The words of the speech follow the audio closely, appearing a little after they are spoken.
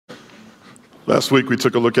Last week we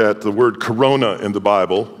took a look at the word corona in the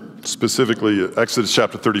Bible, specifically Exodus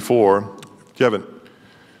chapter 34. If you haven't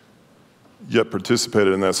yet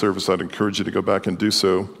participated in that service, I'd encourage you to go back and do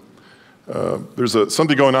so. There's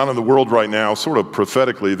something going on in the world right now, sort of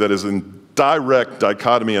prophetically, that is in direct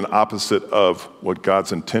dichotomy and opposite of what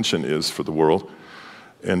God's intention is for the world.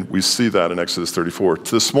 And we see that in Exodus 34.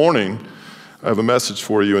 This morning, I have a message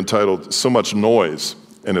for you entitled, So Much Noise.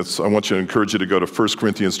 And I want to encourage you to go to 1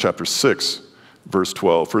 Corinthians chapter 6, verse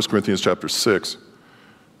 12. 1 Corinthians chapter 6,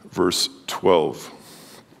 verse 12.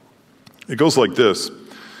 It goes like this.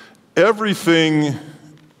 Everything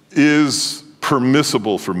is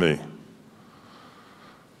permissible for me,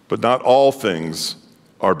 but not all things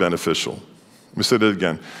are beneficial. Let me say that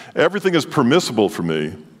again. Everything is permissible for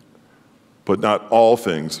me, but not all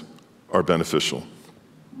things are beneficial.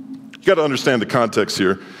 You got to understand the context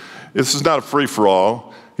here. This is not a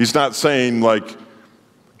free-for-all. He's not saying, like,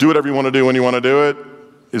 do whatever you want to do when you want to do it.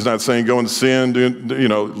 He's not saying go and sin,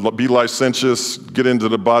 be licentious, get into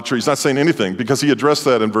debauchery. He's not saying anything because he addressed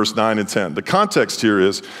that in verse 9 and 10. The context here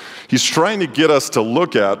is he's trying to get us to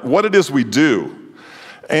look at what it is we do.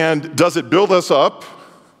 And does it build us up?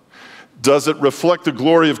 Does it reflect the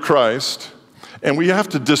glory of Christ? And we have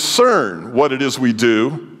to discern what it is we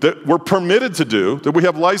do, that we're permitted to do, that we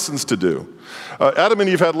have license to do. Adam and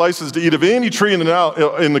Eve had license to eat of any tree in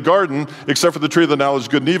the garden except for the tree of the knowledge of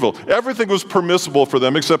good and evil. Everything was permissible for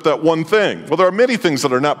them except that one thing. Well, there are many things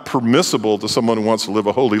that are not permissible to someone who wants to live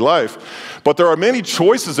a holy life, but there are many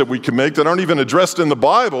choices that we can make that aren't even addressed in the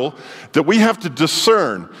Bible that we have to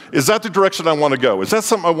discern. Is that the direction I want to go? Is that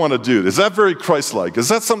something I want to do? Is that very Christ-like? Is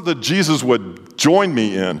that something that Jesus would join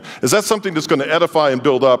me in? Is that something that's going to edify and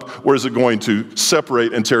build up, or is it going to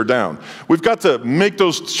separate and tear down? We've got to make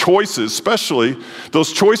those choices, especially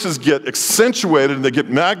those choices get accentuated and they get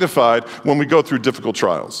magnified when we go through difficult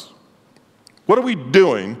trials. What are we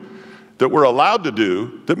doing that we're allowed to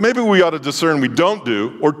do that maybe we ought to discern we don't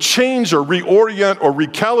do, or change or reorient or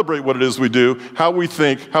recalibrate what it is we do, how we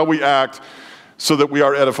think, how we act, so that we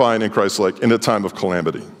are edifying and Christ-like in a time of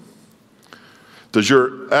calamity? Does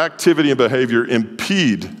your activity and behavior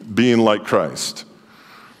impede being like Christ?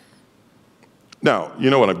 Now, you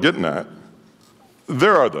know what I'm getting at.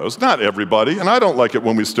 There are those, not everybody, and I don't like it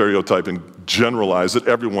when we stereotype and generalize that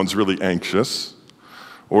everyone's really anxious,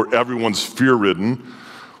 or everyone's fear-ridden,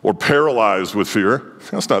 or paralyzed with fear.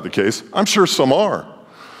 That's not the case. I'm sure some are.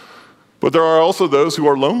 But there are also those who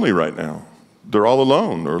are lonely right now. They're all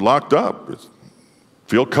alone, or locked up,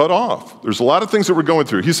 feel cut off. There's a lot of things that we're going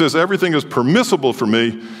through. He says, everything is permissible for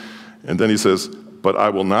me, and then he says, but I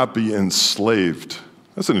will not be enslaved.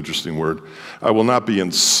 That's an interesting word. I will not be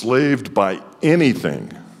enslaved by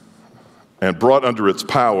anything and brought under its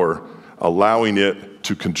power, allowing it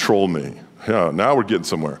to control me. Yeah, now we're getting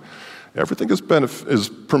somewhere. Everything is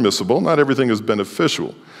permissible, not everything is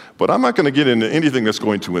beneficial. But I'm not going to get into anything that's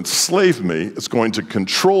going to enslave me. It's going to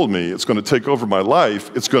control me. It's going to take over my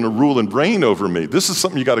life. It's going to rule and reign over me. This is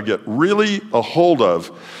something you got to get really a hold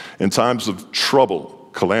of in times of trouble,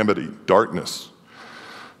 calamity, darkness.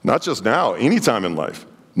 Not just now, anytime in life.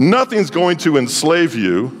 Nothing's going to enslave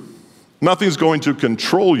you, nothing's going to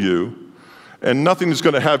control you, and nothing is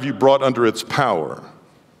going to have you brought under its power.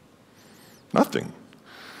 Nothing.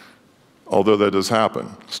 Although that does happen.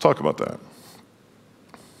 Let's talk about that.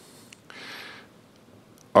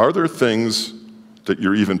 Are there things that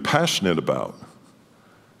you're even passionate about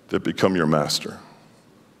that become your master?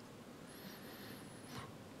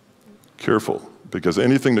 Careful, because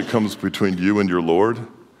anything that comes between you and your Lord,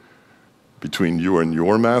 between you and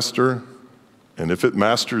your master, and if it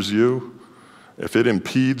masters you, if it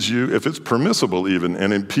impedes you, if it's permissible even,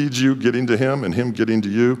 and impedes you getting to him and him getting to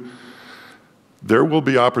you, there will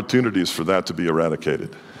be opportunities for that to be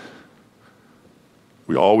eradicated.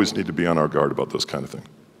 We always need to be on our guard about those kind of things.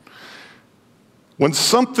 When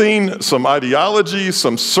something, some ideology,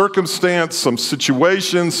 some circumstance, some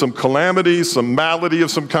situation, some calamity, some malady of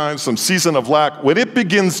some kind, some season of lack, when it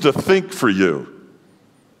begins to think for you,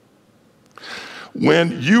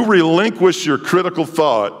 when you relinquish your critical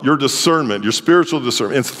thought, your discernment, your spiritual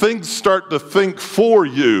discernment, and things start to think for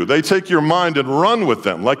you, they take your mind and run with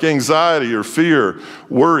them, like anxiety or fear,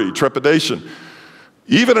 worry, trepidation,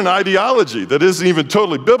 even an ideology that isn't even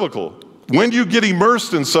totally biblical. When you get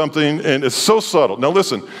immersed in something and it's so subtle, now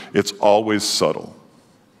listen, it's always subtle.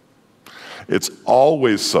 It's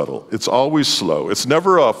always subtle. It's always slow. It's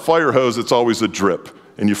never a fire hose, it's always a drip.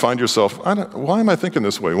 And you find yourself, why am I thinking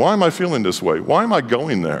this way? Why am I feeling this way? Why am I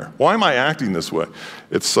going there? Why am I acting this way?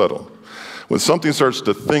 It's subtle. When something starts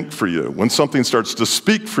to think for you, when something starts to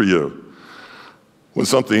speak for you, when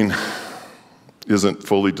something isn't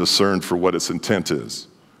fully discerned for what its intent is.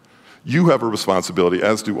 You have a responsibility,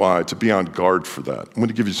 as do I, to be on guard for that. I'm going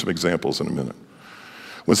to give you some examples in a minute.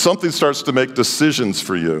 When something starts to make decisions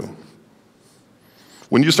for you,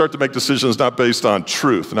 when you start to make decisions not based on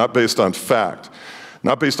truth, not based on fact,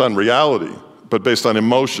 not based on reality, but based on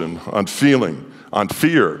emotion, on feeling, on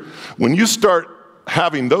fear, when you start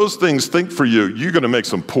having those things think for you, you're going to make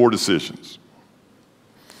some poor decisions.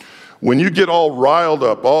 When you get all riled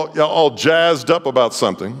up, all jazzed up about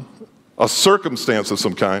something, a circumstance of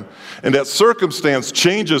some kind, and that circumstance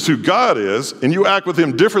changes who God is, and you act with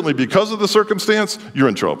him differently because of the circumstance, you're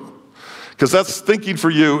in trouble. Because that's thinking for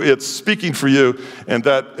you, it's speaking for you, and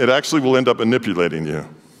that it actually will end up manipulating you.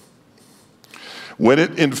 When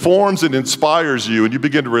it informs and inspires you, and you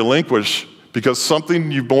begin to relinquish because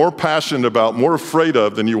something you're more passionate about, more afraid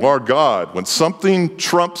of than you are God, when something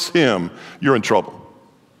trumps him, you're in trouble.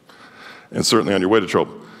 And certainly on your way to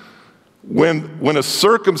trouble. When a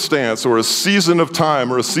circumstance or a season of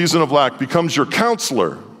time or a season of lack becomes your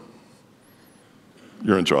counselor,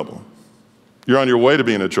 you're in trouble. You're on your way to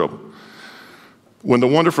being in trouble. When the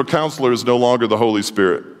wonderful counselor is no longer the Holy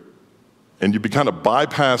Spirit, and you kind of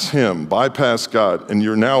bypass him, bypass God, and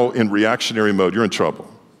you're now in reactionary mode, you're in trouble.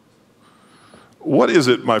 What is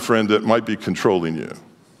it, my friend, that might be controlling you?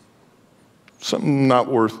 Something not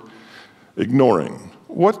worth ignoring.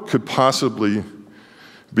 What could possibly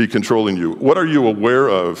be controlling you? What are you aware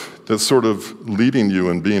of that's sort of leading you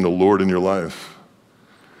and being a Lord in your life?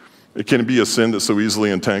 It can be a sin that so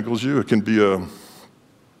easily entangles you. It can be a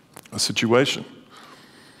situation.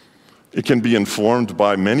 It can be informed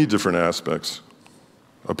by many different aspects.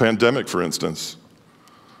 A pandemic, for instance.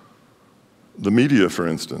 The media, for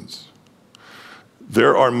instance.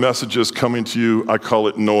 There are messages coming to you, I call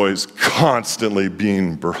it noise, constantly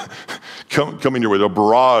being coming your way, a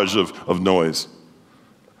barrage of noise.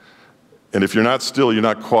 And if you're not still, you're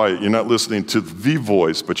not quiet, you're not listening to the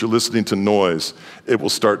voice, but you're listening to noise, it will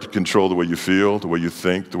start to control the way you feel, the way you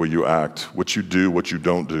think, the way you act, what you do, what you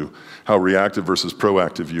don't do, how reactive versus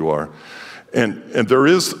proactive you are. And there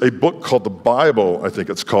is a book called the Bible, I think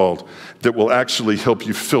it's called, that will actually help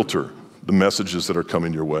you filter the messages that are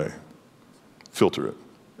coming your way. Filter it,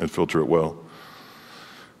 and filter it well.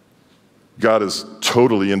 God is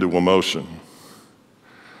totally into emotion,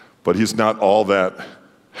 but he's not all that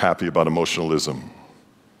happy about emotionalism.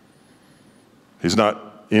 He's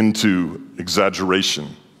not into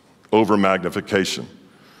exaggeration, over-magnification,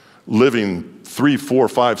 living 3, 4,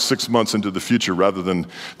 5, 6 months into the future rather than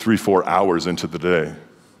 3, 4 hours into the day.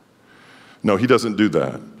 No, he doesn't do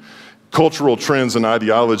that. Cultural trends and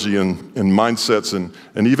ideology and mindsets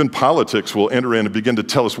and even politics will enter in and begin to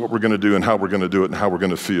tell us what we're going to do and how we're going to do it and how we're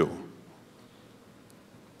going to feel.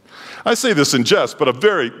 I say this in jest, but a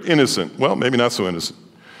very innocent, well, maybe not so innocent.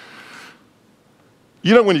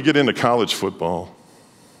 You know when you get into college football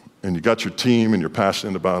and you got your team and you're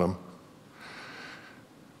passionate about them?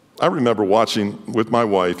 I remember watching with my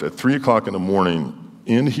wife at 3 o'clock in the morning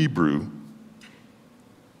in Hebrew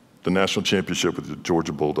the national championship with the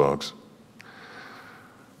Georgia Bulldogs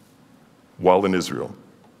while in Israel.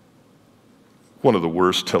 One of the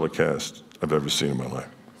worst telecasts I've ever seen in my life.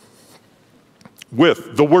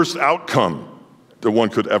 With the worst outcome that one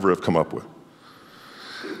could ever have come up with.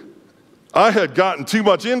 I had gotten too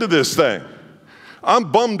much into this thing.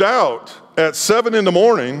 I'm bummed out at 7 in the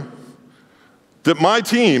morning that my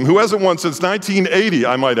team, who hasn't won since 1980,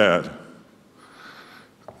 I might add,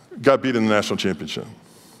 got beat in the national championship.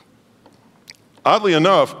 Oddly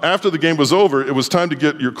enough, after the game was over, it was time to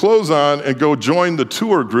get your clothes on and go join the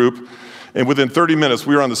tour group. And within 30 minutes,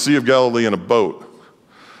 we were on the Sea of Galilee in a boat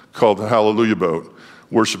called the Hallelujah Boat,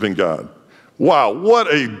 worshiping God. Wow, what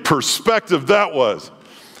a perspective that was.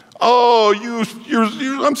 Oh,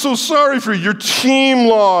 I'm so sorry for you. Your team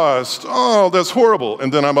lost. Oh, that's horrible.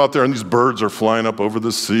 And then I'm out there and these birds are flying up over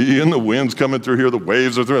the sea and the wind's coming through here, the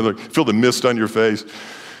waves are through, feel the mist on your face.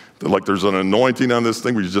 Like there's an anointing on this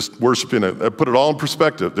thing where you're just worshiping it. I put it all in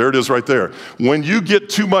perspective. There it is right there. When you get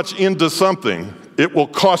too much into something, it will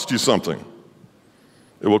cost you something.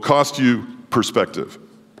 It will cost you perspective,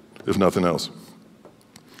 if nothing else.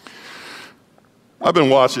 I've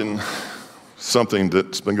been watching something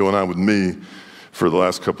that's been going on with me for the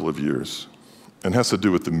last couple of years, and has to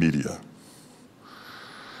do with the media.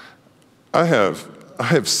 I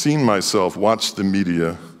have seen myself watch the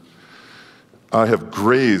media. I have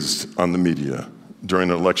grazed on the media during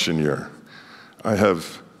an election year. I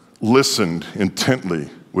have listened intently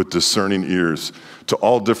with discerning ears to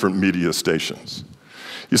all different media stations.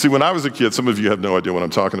 You see, when I was a kid, some of you have no idea what I'm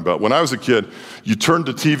talking about. When I was a kid, you turned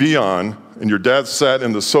the TV on, and your dad sat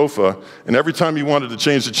in the sofa, and every time you wanted to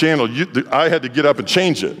change the channel, I had to get up and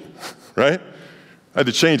change it, right? I had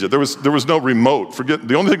to change it. There was no remote.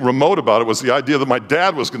 The only thing remote about it was the idea that my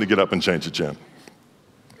dad was going to get up and change the channel.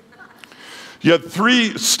 You had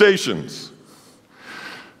 3 stations.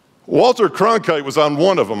 Walter Cronkite was on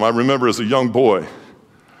one of them, I remember as a young boy.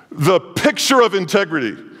 The picture of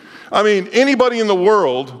integrity. I mean, anybody in the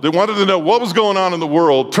world that wanted to know what was going on in the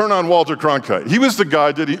world, turn on Walter Cronkite. He was the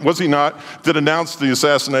guy, was he not, that announced the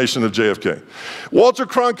assassination of JFK. Walter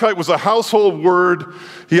Cronkite was a household word.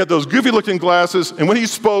 He had those goofy-looking glasses, and when he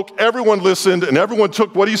spoke, everyone listened, and everyone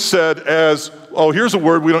took what he said as, oh, here's a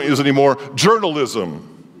word we don't use anymore, journalism.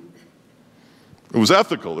 It was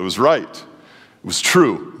ethical. It was right. It was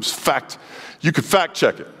true. It was fact. You could fact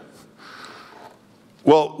check it.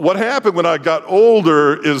 Well, what happened when I got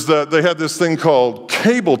older is that they had this thing called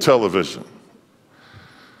cable television.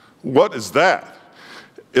 What is that?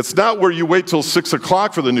 It's not where you wait till 6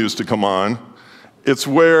 o'clock for the news to come on. It's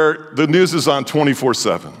where the news is on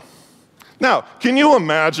 24/7. Now, can you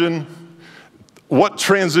imagine what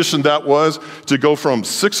transition that was to go from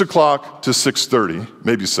 6 o'clock to 6:30,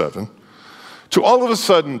 maybe 7, to all of a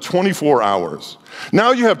sudden 24 hours?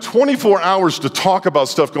 Now you have 24 hours to talk about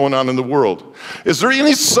stuff going on in the world. Is there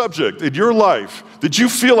any subject in your life that you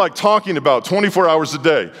feel like talking about 24 hours a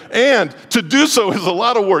day? And to do so is a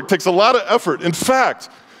lot of work, takes a lot of effort. In fact,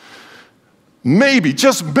 maybe,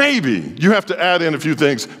 just maybe, you have to add in a few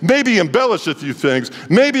things, maybe embellish a few things.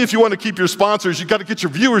 Maybe if you want to keep your sponsors, you got to get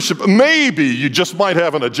your viewership. Maybe you just might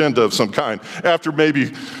have an agenda of some kind after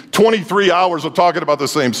maybe 23 hours of talking about the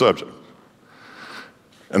same subject.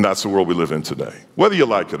 And that's the world we live in today, whether you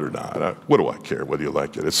like it or not. What do I care whether you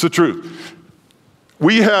like it? It's the truth.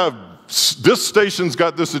 We have, this station's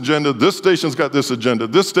got this agenda, this station's got this agenda,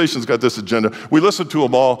 this station's got this agenda. We listen to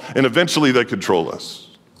them all, and eventually they control us.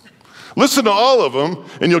 Listen to all of them,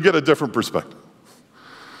 and you'll get a different perspective.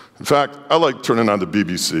 In fact, I like turning on the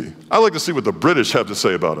BBC. I like to see what the British have to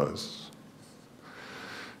say about us.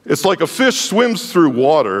 It's like a fish swims through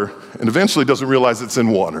water and eventually doesn't realize it's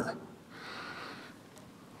in water.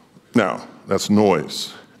 Now, that's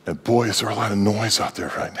noise. And boy, is there a lot of noise out there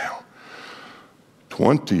right now.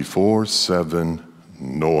 24/7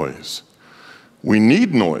 noise. We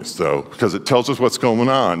need noise, though, because it tells us what's going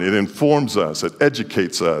on. It informs us. It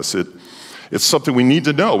educates us. It's something we need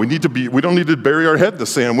to know. We don't need to bury our head in the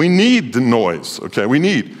sand. We need the noise, okay? We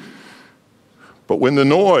need. But when the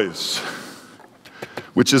noise,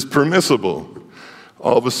 which is permissible,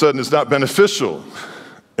 all of a sudden is not beneficial,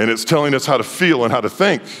 and it's telling us how to feel and how to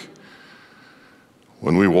think,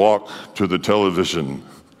 when we walk to the television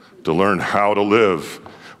to learn how to live,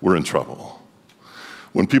 we're in trouble.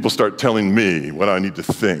 When people start telling me what I need to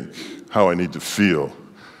think, how I need to feel,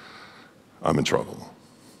 I'm in trouble.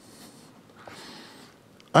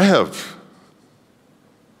 I have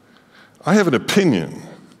an opinion.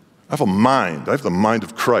 I have a mind. I have the mind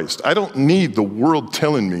of Christ. I don't need the world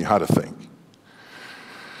telling me how to think.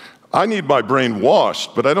 I need my brain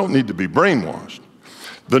washed, but I don't need to be brainwashed.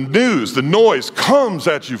 The news, the noise comes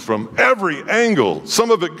at you from every angle.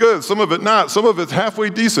 Some of it good, some of it not, some of it's halfway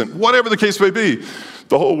decent. Whatever the case may be,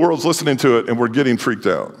 the whole world's listening to it and we're getting freaked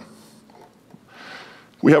out.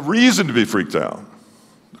 We have reason to be freaked out.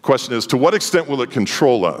 The question is, to what extent will it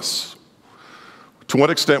control us? To what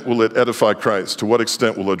extent will it edify Christ? To what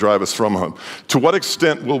extent will it drive us from Him? To what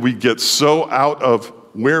extent will we get so out of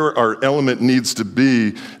where our element needs to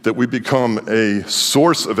be that we become a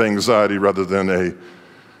source of anxiety rather than a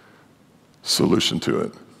solution to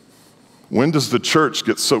it? When does the church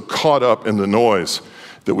get so caught up in the noise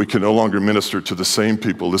that we can no longer minister to the same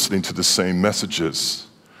people listening to the same messages?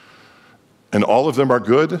 And all of them are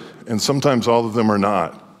good, and sometimes all of them are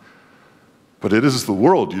not. But it is the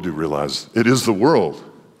world, you do realize. It is the world.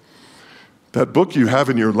 That book you have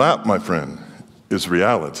in your lap, my friend, is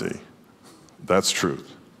reality. That's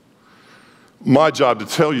truth. My job to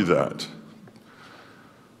tell you that.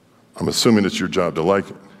 I'm assuming it's your job to like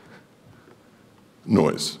it.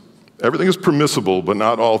 Noise. Everything is permissible, but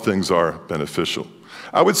not all things are beneficial.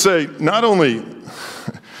 I would say not only,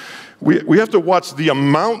 we have to watch the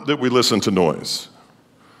amount that we listen to noise.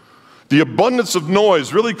 The abundance of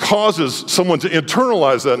noise really causes someone to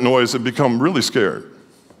internalize that noise and become really scared.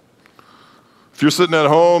 If you're sitting at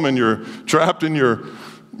home and you're trapped in your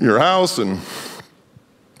house and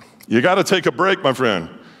you got to take a break, my friend.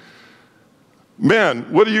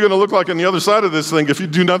 Man, what are you going to look like on the other side of this thing if you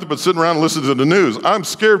do nothing but sit around and listen to the news? I'm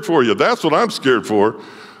scared for you. That's what I'm scared for.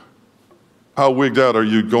 How wigged out are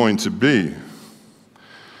you going to be?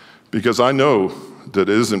 Because I know that it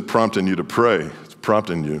isn't prompting you to pray, it's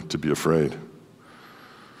prompting you to be afraid.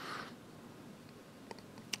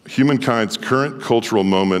 Humankind's current cultural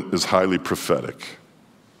moment is highly prophetic.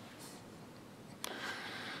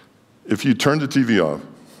 If you turn the TV off,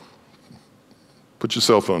 put your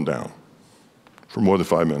cell phone down for more than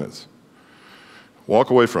 5 minutes, walk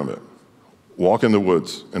away from it, walk in the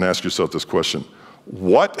woods, and ask yourself this question: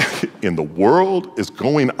 what in the world is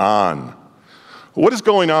going on? What is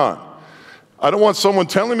going on? I don't want someone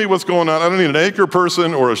telling me what's going on. I don't need an anchor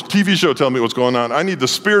person or a TV show telling me what's going on. I need the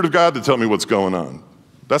Spirit of God to tell me what's going on.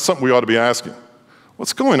 That's something we ought to be asking.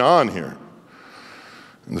 What's going on here?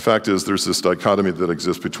 And the fact is, there's this dichotomy that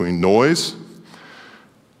exists between noise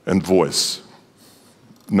and voice.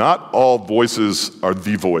 Not all voices are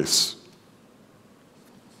the voice.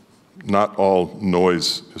 Not all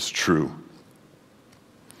noise is true.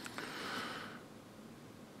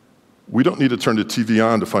 We don't need to turn the TV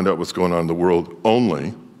on to find out what's going on in the world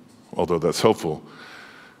only, although that's helpful.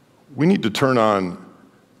 We need to turn on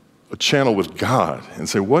a channel with God and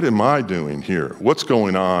say, what am I doing here? What's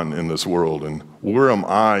going on in this world? And where am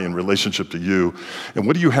I in relationship to you? And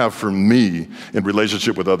what do you have for me in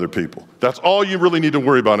relationship with other people? That's all you really need to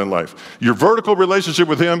worry about in life. Your vertical relationship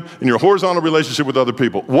with Him and your horizontal relationship with other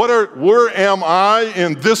people. Where am I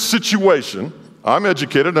in this situation? I'm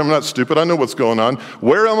educated, I'm not stupid, I know what's going on.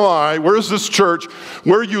 Where am I? Where is this church?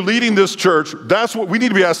 Where are you leading this church? That's what we need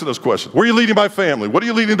to be asking those questions. Where are you leading my family? What are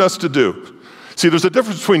you leading us to do? See, there's a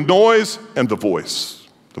difference between noise and the voice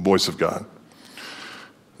of God.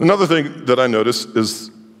 Another thing that I notice is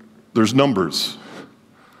there's numbers.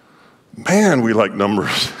 Man, we like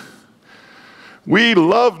numbers. We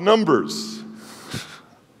love numbers.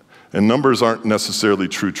 And numbers aren't necessarily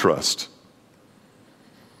true trust.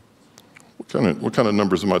 What kind of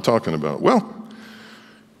numbers am I talking about? Well,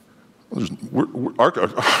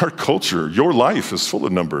 our culture, your life is full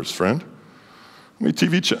of numbers, friend. How many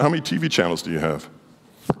TV channels do you have?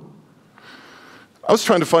 I was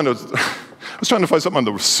trying to find something on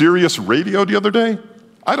the Sirius radio the other day.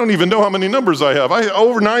 I don't even know how many numbers I have. I have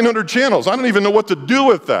over 900 channels. I don't even know what to do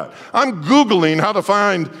with that. I'm Googling how to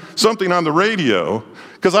find something on the radio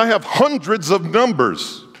because I have hundreds of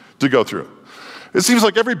numbers to go through. It seems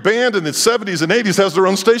like every band in the 70s and 80s has their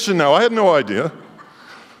own station now. I had no idea.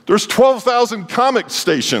 There's 12,000 comic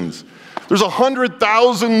stations. There's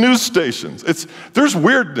 100,000 news stations. There's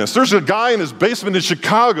weirdness. There's a guy in his basement in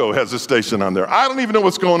Chicago has a station on there. I don't even know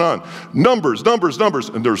what's going on. Numbers,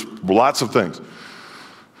 and there's lots of things.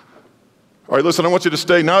 All right, listen, I want you to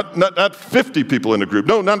stay not 50 people in a group.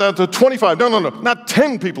 No, not 25. No, not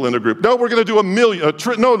 10 people in a group. No, we're going to do a million.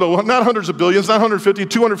 No, not hundreds of billions, not 150,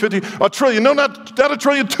 250, a trillion. No, not a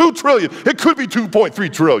trillion, 2 trillion. It could be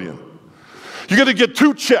 2.3 trillion. You're going to get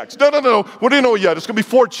 2 checks. No. What do you know yet? It's going to be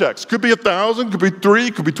 4 checks. Could be 1,000, could be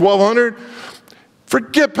 3, could be 1,200.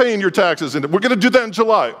 Forget paying your taxes. We're going to do that in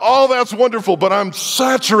July. All that's wonderful, but I'm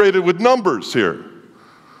saturated with numbers here.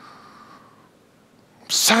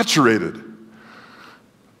 Saturated.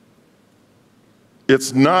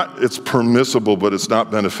 It's permissible, but it's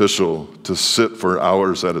not beneficial to sit for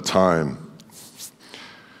hours at a time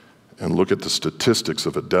and look at the statistics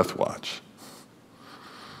of a death watch.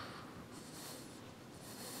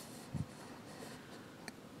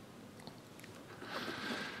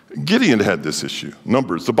 Gideon had this issue,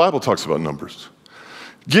 numbers. The Bible talks about numbers.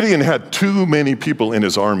 Gideon had too many people in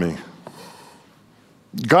his army.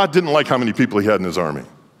 God didn't like how many people he had in his army.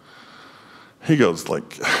 He goes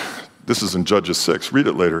like, this is in Judges 6, read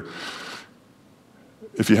it later.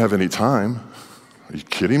 If you have any time, are you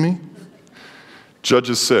kidding me?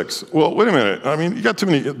 Judges 6, well, wait a minute. I mean, you got too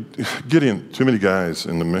many guys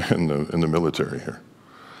in the military here.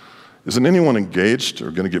 Isn't anyone engaged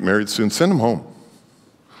or gonna get married soon? Send them home.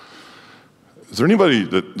 Is there anybody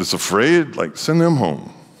that's afraid? Like, send them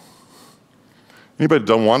home. Anybody that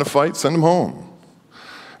don't want to fight? Send them home.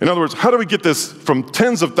 In other words, how do we get this from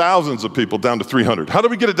tens of thousands of people down to 300? How do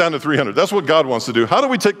we get it down to 300? That's what God wants to do. How do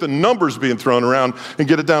we take the numbers being thrown around and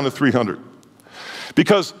get it down to 300?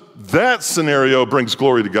 Because that scenario brings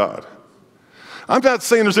glory to God. I'm not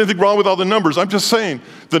saying there's anything wrong with all the numbers. I'm just saying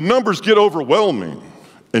the numbers get overwhelming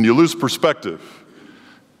and you lose perspective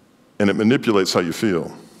and it manipulates how you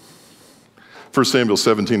feel. 1 Samuel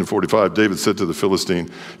 17:45, David said to the Philistine,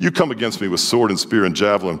 you come against me with sword and spear and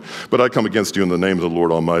javelin, but I come against you in the name of the Lord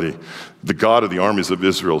Almighty, the God of the armies of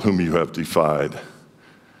Israel, whom you have defied.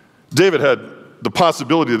 David had the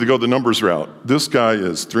possibility to go the numbers route. This guy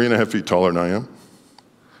is 3.5 feet taller than I am.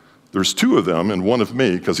 There's 2 of them and 1 of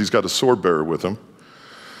me because he's got a sword bearer with him.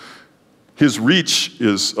 His reach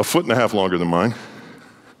is 1.5 feet longer than mine.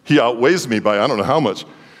 He outweighs me by I don't know how much.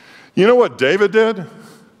 You know what David did?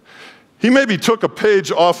 He maybe took a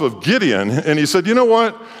page off of Gideon and he said, you know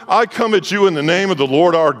what? I come at you in the name of the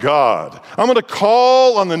Lord our God. I'm going to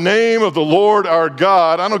call on the name of the Lord our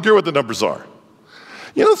God. I don't care what the numbers are.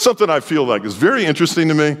 You know, something I feel like is very interesting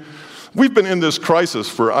to me. We've been in this crisis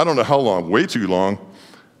for I don't know how long, way too long.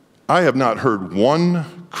 I have not heard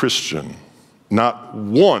one Christian, not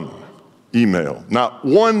one email, not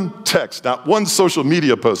one text, not one social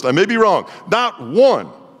media post, I may be wrong, not one,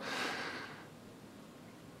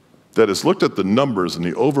 that has looked at the numbers and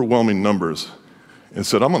the overwhelming numbers and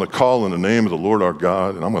said, I'm going to call in the name of the Lord our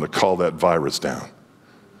God and I'm going to call that virus down.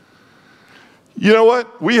 You know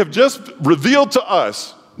what? We have just revealed to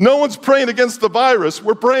us, no one's praying against the virus.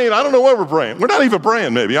 We're praying, I don't know what we're praying. We're not even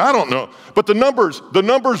praying maybe, I don't know. But the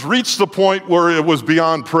numbers reached the point where it was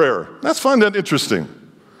beyond prayer. I find that interesting.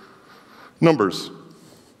 Numbers.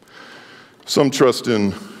 Some trust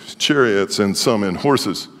in chariots and some in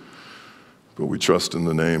horses, but we trust in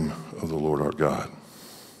the name of the Lord our God.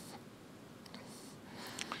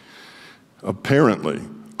 Apparently,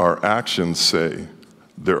 our actions say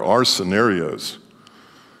there are scenarios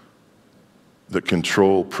that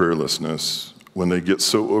control prayerlessness. When they get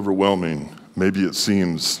so overwhelming, maybe it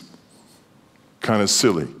seems kind of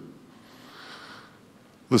silly.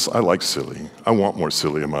 Listen, I like silly. I want more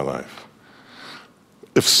silly in my life.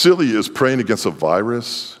 If silly is praying against a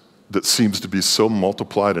virus that seems to be so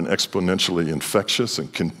multiplied and exponentially infectious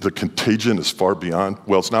and the contagion is far beyond,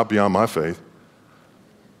 well, it's not beyond my faith.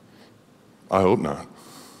 I hope not.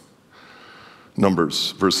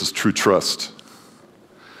 Numbers versus true trust.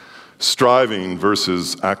 Striving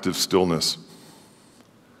versus active stillness.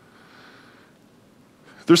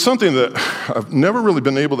 There's something that I've never really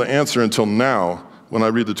been able to answer until now when I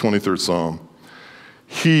read the 23rd Psalm.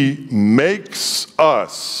 He makes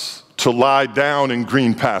us to lie down in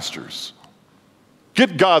green pastures.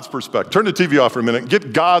 Get God's perspective. Turn the TV off for a minute.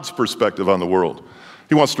 Get God's perspective on the world.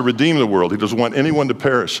 He wants to redeem the world. He doesn't want anyone to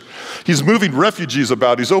perish. He's moving refugees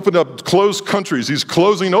about. He's opened up closed countries. He's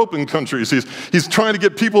closing open countries. He's trying to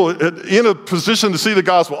get people in a position to see the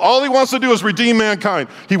gospel. All he wants to do is redeem mankind.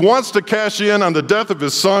 He wants to cash in on the death of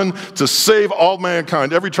his son to save all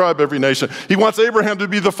mankind, every tribe, every nation. He wants Abraham to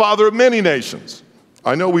be the father of many nations.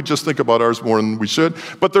 I know we just think about ours more than we should,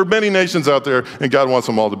 but there are many nations out there, and God wants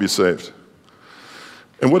them all to be saved.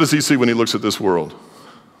 And what does he see when he looks at this world?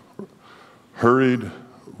 Hurried,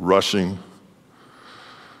 rushing.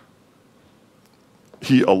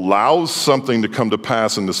 He allows something to come to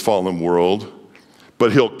pass in this fallen world,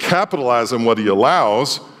 but he'll capitalize on what he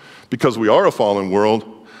allows because we are a fallen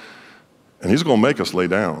world, and he's going to make us lay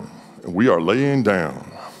down. And we are laying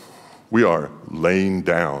down. We are laying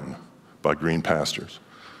down by green pastures.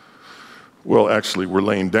 Well, actually, we're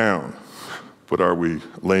laying down. But are we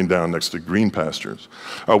laying down next to green pastures?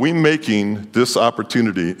 Are we making this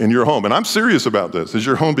opportunity in your home? And I'm serious about this. Is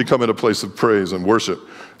your home becoming a place of praise and worship,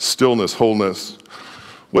 stillness, wholeness?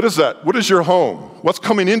 What is that? What is your home? What's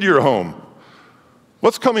coming into your home?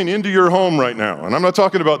 What's coming into your home right now? And I'm not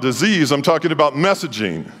talking about disease. I'm talking about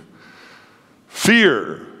messaging,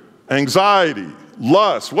 fear, anxiety,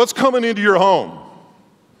 lust. What's coming into your home?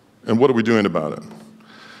 And what are we doing about it?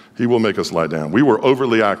 He will make us lie down. We were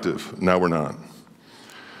overly active. Now we're not.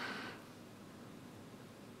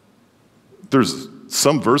 There's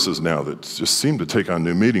some verses now that just seem to take on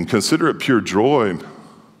new meaning. Consider it pure joy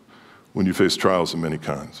when you face trials of many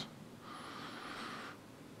kinds.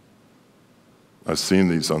 I've seen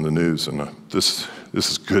these on the news, and this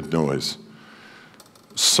is good noise.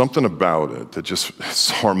 Something about it that just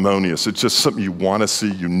is harmonious. It's just something you want to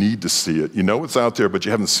see. You need to see it. You know it's out there, but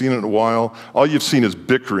you haven't seen it in a while. All you've seen is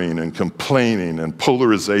bickering and complaining and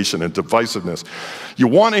polarization and divisiveness. You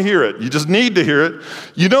want to hear it. You just need to hear it.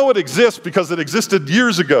 You know it exists because it existed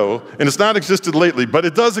years ago, and it's not existed lately, but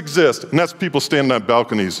it does exist, and that's people standing on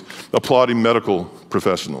balconies applauding medical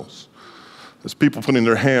professionals. There's people putting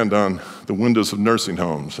their hand on the windows of nursing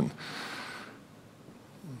homes, and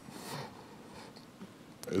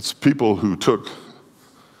it's people who took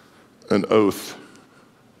an oath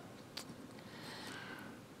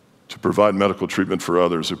to provide medical treatment for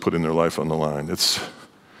others who are putting their life on the line. It's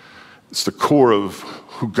the core of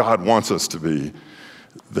who God wants us to be,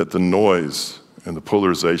 that the noise and the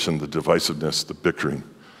polarization, the divisiveness, the bickering,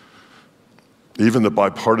 even the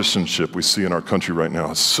bipartisanship we see in our country right now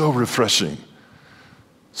is so refreshing,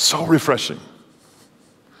 so refreshing.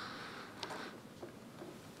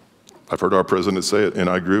 I've heard our president say it, and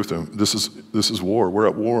I agree with him. This is war. We're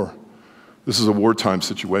at war. This is a wartime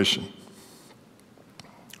situation.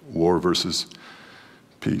 War versus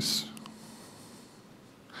peace.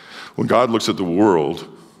 When God looks at the world,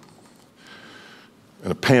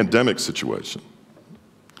 in a pandemic situation,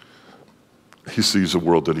 he sees a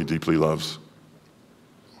world that he deeply loves.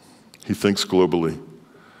 He thinks globally,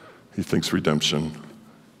 he thinks redemption,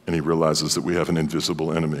 and he realizes that we have an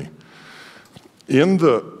invisible enemy.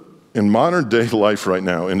 In modern day life right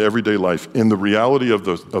now, in everyday life, in the reality of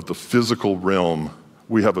the physical realm,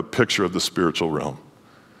 we have a picture of the spiritual realm.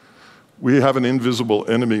 We have an invisible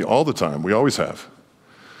enemy all the time. We always have.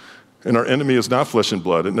 And our enemy is not flesh and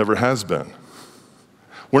blood. It never has been.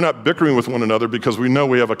 We're not bickering with one another because we know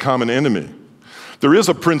we have a common enemy. There is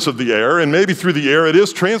a prince of the air, and maybe through the air it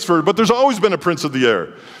is transferred, but there's always been a prince of the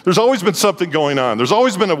air. There's always been something going on. There's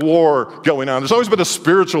always been a war going on. There's always been a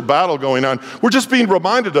spiritual battle going on. We're just being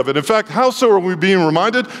reminded of it. In fact, how so are we being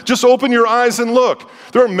reminded? Just open your eyes and look.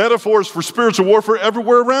 There are metaphors for spiritual warfare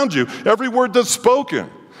everywhere around you. Every word that's spoken.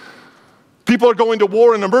 People are going to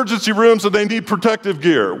war in emergency rooms and they need protective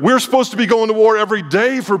gear. We're supposed to be going to war every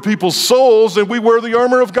day for people's souls, and we wear the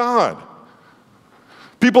armor of God.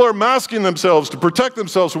 People are masking themselves to protect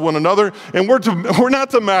themselves from one another, and we're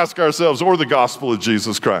not to mask ourselves or the gospel of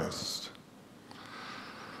Jesus Christ.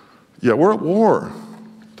 Yeah, we're at war.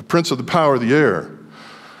 The prince of the power of the air.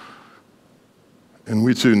 And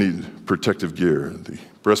we too need protective gear, the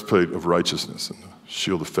breastplate of righteousness and the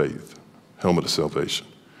shield of faith, helmet of salvation,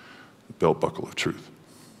 the belt buckle of truth.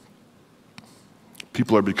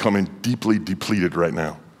 People are becoming deeply depleted right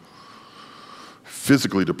now.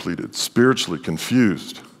 Physically depleted, spiritually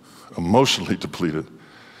confused, emotionally depleted.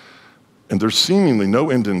 And there's seemingly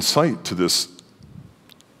no end in sight to this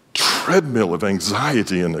treadmill of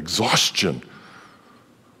anxiety and exhaustion.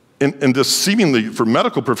 And this seemingly, for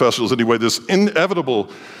medical professionals anyway, this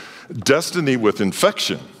inevitable destiny with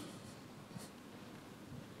infection.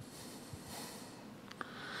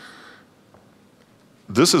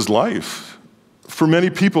 This is life for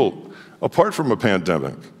many people apart from a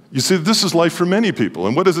pandemic. You see, this is life for many people,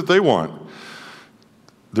 and what is it they want?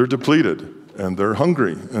 They're depleted, and they're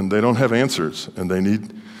hungry, and they don't have answers, and they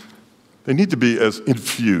need to be as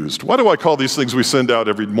infused. Why do I call these things we send out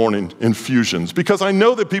every morning infusions? Because I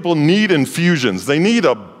know that people need infusions. They need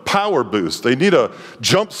a power boost. They need a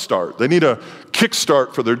jump start. They need a kick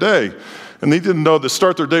start for their day, and they didn't know to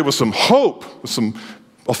start their day with some hope, with some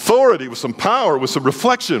authority, with some power, with some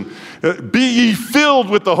reflection. Be ye filled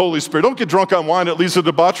with the Holy Spirit. Don't get drunk on wine that leads to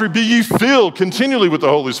debauchery. Be ye filled continually with the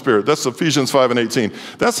Holy Spirit. That's Ephesians 5:18.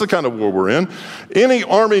 That's the kind of war we're in. Any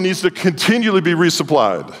army needs to continually be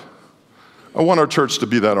resupplied. I want our church to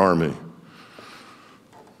be that army.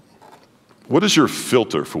 What is your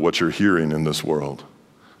filter for what you're hearing in this world?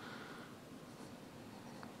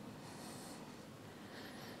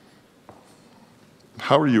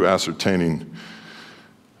 How are you ascertaining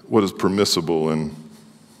what is permissible and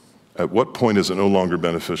at what point is it no longer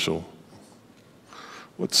beneficial?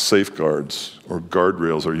 What safeguards or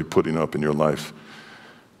guardrails are you putting up in your life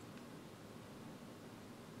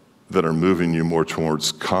that are moving you more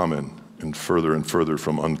towards common and further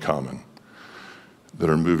from uncommon, that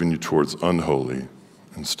are moving you towards unholy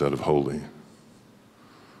instead of holy?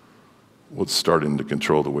 What's starting to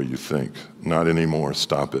control the way you think? Not anymore.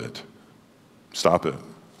 Stop it. Stop it.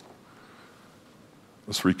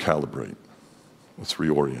 Let's recalibrate. Let's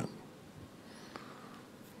reorient.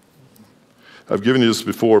 I've given you this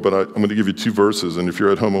before, but I'm going to give you 2 verses, and if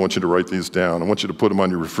you're at home, I want you to write these down. I want you to put them on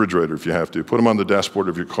your refrigerator if you have to. Put them on the dashboard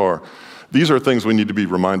of your car. These are things we need to be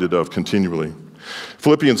reminded of continually.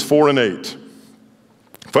 Philippians 4:8.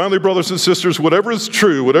 Finally, brothers and sisters, whatever is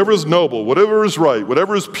true, whatever is noble, whatever is right,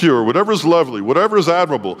 whatever is pure, whatever is lovely, whatever is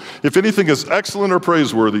admirable, if anything is excellent or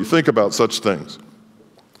praiseworthy, think about such things.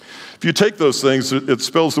 If you take those things, it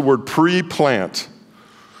spells the word pre-plant.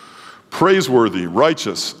 Praiseworthy,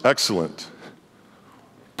 righteous, excellent,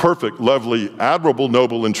 perfect, lovely, admirable,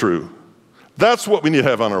 noble, and true. That's what we need to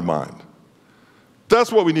have on our mind.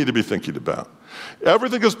 That's what we need to be thinking about.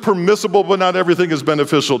 Everything is permissible, but not everything is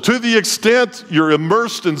beneficial. To the extent you're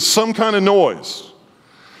immersed in some kind of noise,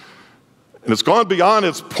 and it's gone beyond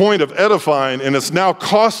its point of edifying, and it's now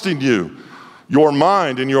costing you your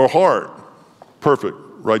mind and your heart. Perfect,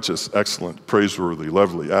 righteous, excellent, praiseworthy,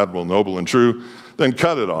 lovely, admirable, noble, and true, then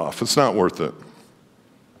cut it off. It's not worth it.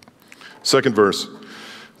 Second verse,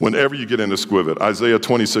 whenever you get in a squivet, Isaiah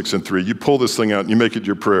 26:3, you pull this thing out and you make it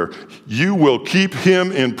your prayer. You will keep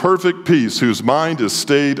him in perfect peace whose mind is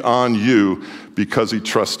stayed on you because he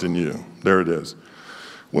trusts in you. There it is.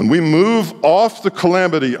 When we move off the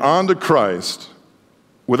calamity onto Christ,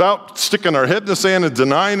 without sticking our head in the sand and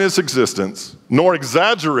denying his existence, nor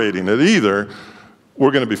exaggerating it either,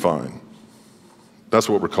 we're going to be fine. That's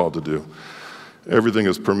what we're called to do. Everything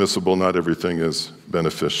is permissible, not everything is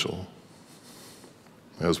beneficial.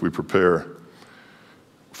 As we prepare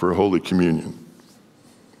for Holy Communion.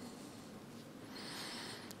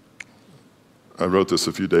 I wrote this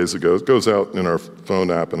a few days ago. It goes out in our phone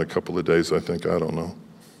app in a couple of days, I think. I don't know.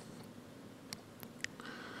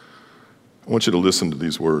 I want you to listen to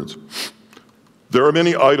these words. There are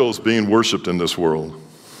many idols being worshiped in this world.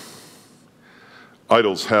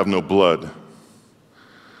 Idols have no blood.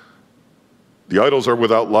 The idols are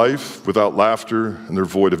without life, without laughter, and they're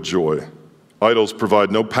void of joy. Idols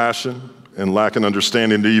provide no passion and lack an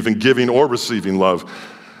understanding to even giving or receiving love.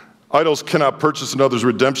 Idols cannot purchase another's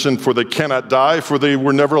redemption, for they cannot die, for they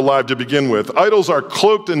were never alive to begin with. Idols are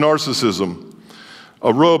cloaked in narcissism,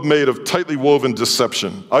 a robe made of tightly woven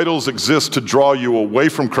deception. Idols exist to draw you away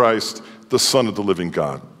from Christ, the Son of the living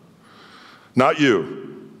God. Not you,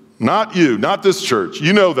 not this church.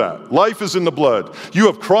 You know that. Life is in the blood. You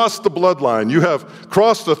have crossed the bloodline. You have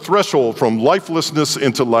crossed the threshold from lifelessness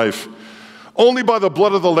into life. Only by the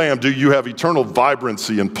blood of the Lamb do you have eternal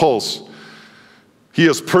vibrancy and pulse. He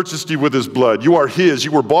has purchased you with his blood. You are his.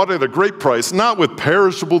 You were bought at a great price, not with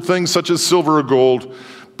perishable things such as silver or gold,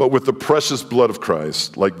 but with the precious blood of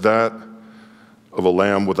Christ, like that of a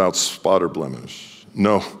lamb without spot or blemish.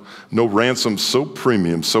 No ransom so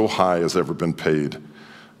premium, so high has ever been paid.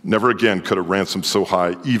 Never again could a ransom so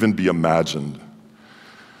high even be imagined.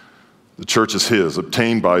 The church is his,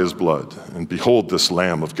 obtained by his blood. And behold this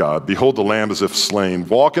Lamb of God. Behold the Lamb as if slain.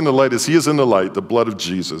 Walk in the light as he is in the light. The blood of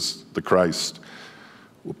Jesus, the Christ,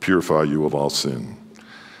 will purify you of all sin.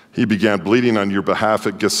 He began bleeding on your behalf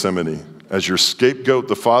at Gethsemane. As your scapegoat,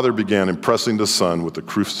 the Father began impressing the Son with the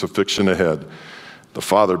crucifixion ahead. The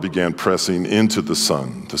Father began pressing into the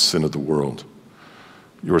Son the sin of the world.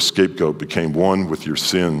 Your scapegoat became one with your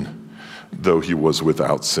sin, though he was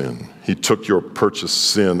without sin. He took your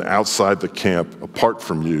purchased sin outside the camp, apart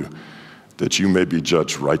from you, that you may be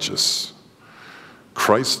judged righteous.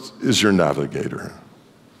 Christ is your navigator.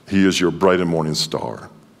 He is your bright and morning star.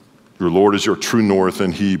 Your Lord is your true north,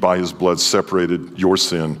 and he, by his blood, separated your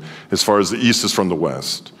sin as far as the east is from the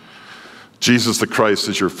west. Jesus the Christ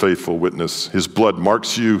is your faithful witness. His blood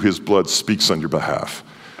marks you. His blood speaks on your behalf.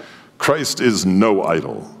 Christ is no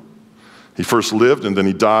idol. He first lived, and then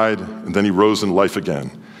he died, and then he rose in life again.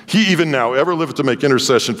 He even now ever liveth to make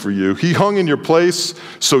intercession for you. He hung in your place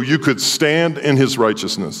so you could stand in his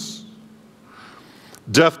righteousness.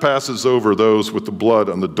 Death passes over those with the blood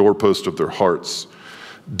on the doorpost of their hearts.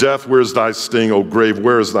 Death, where is thy sting? O grave,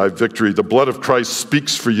 where is thy victory? The blood of Christ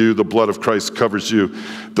speaks for you. The blood of Christ covers you.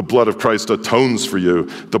 The blood of Christ atones for you.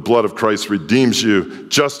 The blood of Christ redeems you,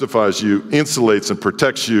 justifies you, insulates and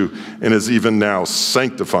protects you, and is even now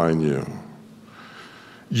sanctifying you.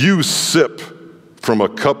 You sip from a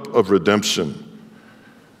cup of redemption,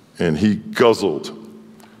 and he guzzled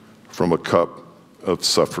from a cup of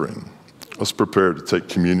suffering. Let's prepare to take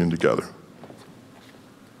communion together.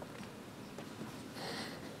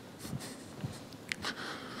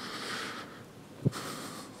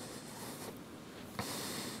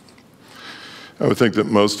 I would think that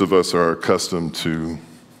most of us are accustomed to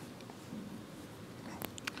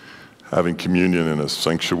having communion in a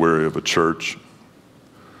sanctuary of a church,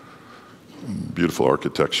 beautiful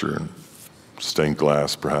architecture and stained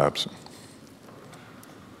glass, perhaps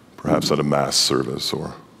at a mass service,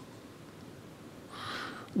 or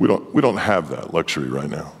we don't have that luxury right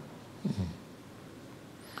now.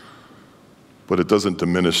 But it doesn't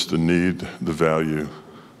diminish the need, the value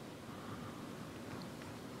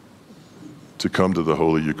to come to the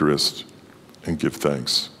Holy Eucharist and give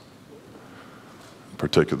thanks,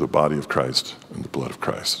 partake of the body of Christ and the blood of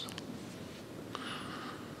Christ.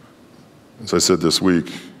 As I said this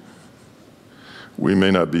week, we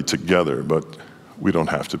may not be together, but we don't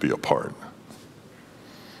have to be apart.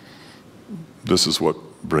 This is what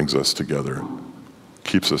brings us together,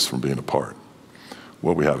 keeps us from being apart.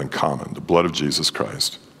 What we have in common, the blood of Jesus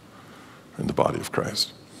Christ and the body of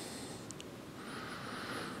Christ.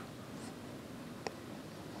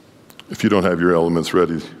 If you don't have your elements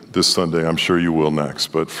ready this Sunday, I'm sure you will next.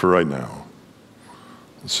 But for right now,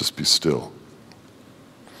 let's just be still.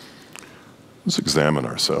 Let's examine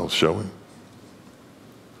ourselves, shall we?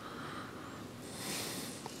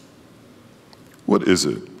 What is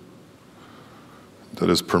it that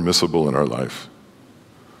is permissible in our life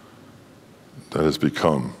that has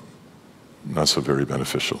become not so very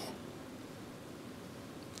beneficial?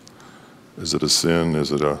 Is it a sin?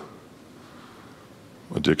 Is it a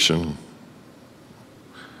addiction?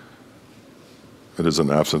 It is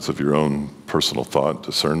an absence of your own personal thought,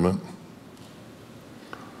 discernment.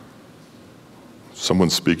 Someone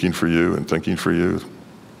speaking for you and thinking for you.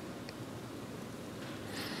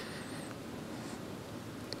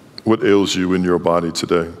 What ails you in your body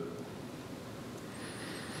today?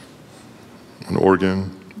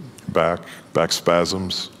 organ, back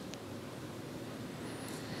spasms.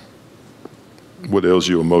 What ails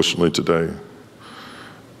you emotionally today?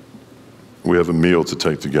 We have a meal to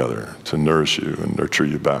take together to nourish you and nurture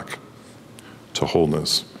you back to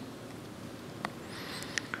wholeness.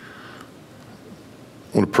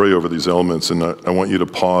 I want to pray over these elements, and I want you to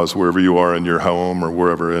pause wherever you are in your home or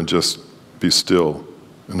wherever and just be still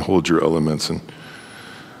and hold your elements and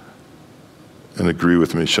agree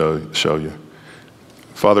with me, shall you?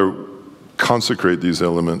 Father, consecrate these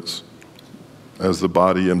elements as the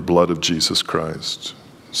body and blood of Jesus Christ.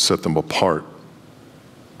 Set them apart.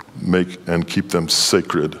 Make and keep them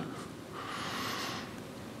sacred.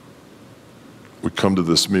 We come to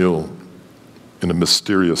this meal in a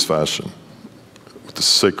mysterious fashion with the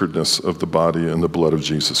sacredness of the body and the blood of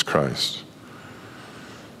Jesus Christ.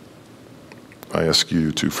 I ask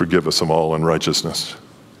you to forgive us of all unrighteousness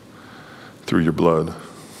through your blood.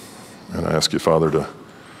 And I ask you, Father, to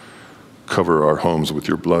cover our homes with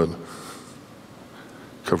your blood.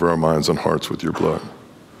 Cover our minds and hearts with your blood.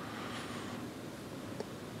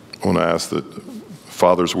 I want to ask that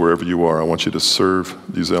fathers, wherever you are, I want you to serve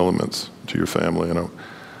these elements to your family. And I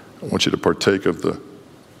want you to partake of the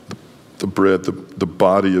bread, the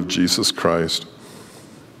body of Jesus Christ.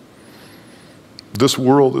 This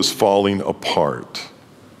world is falling apart,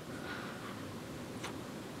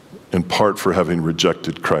 in part for having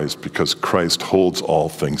rejected Christ, because Christ holds all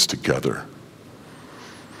things together.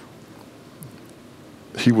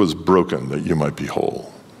 He was broken that you might be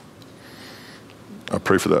whole. I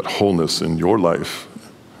pray for that wholeness in your life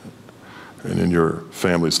and in your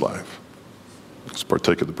family's life. Let's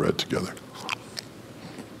partake of the bread together.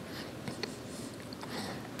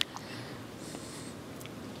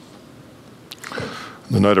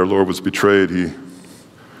 The night our Lord was betrayed, he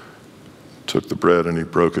took the bread and he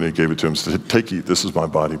broke it and he gave it to him and said, "Take, eat, this is my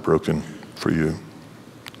body broken for you."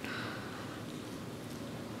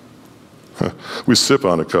 We sip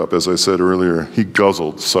on a cup. As I said earlier, he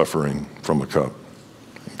guzzled suffering from a cup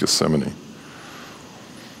in Gethsemane.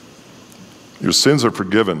 Your sins are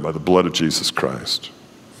forgiven by the blood of Jesus Christ.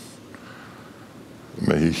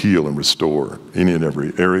 May he heal and restore any and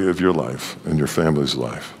every area of your life and your family's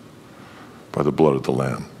life by the blood of the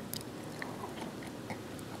Lamb.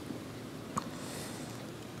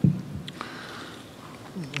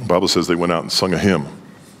 The Bible says they went out and sung a hymn.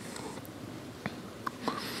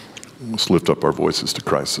 Let's lift up our voices to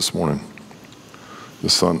Christ this morning, the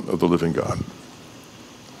Son of the living God.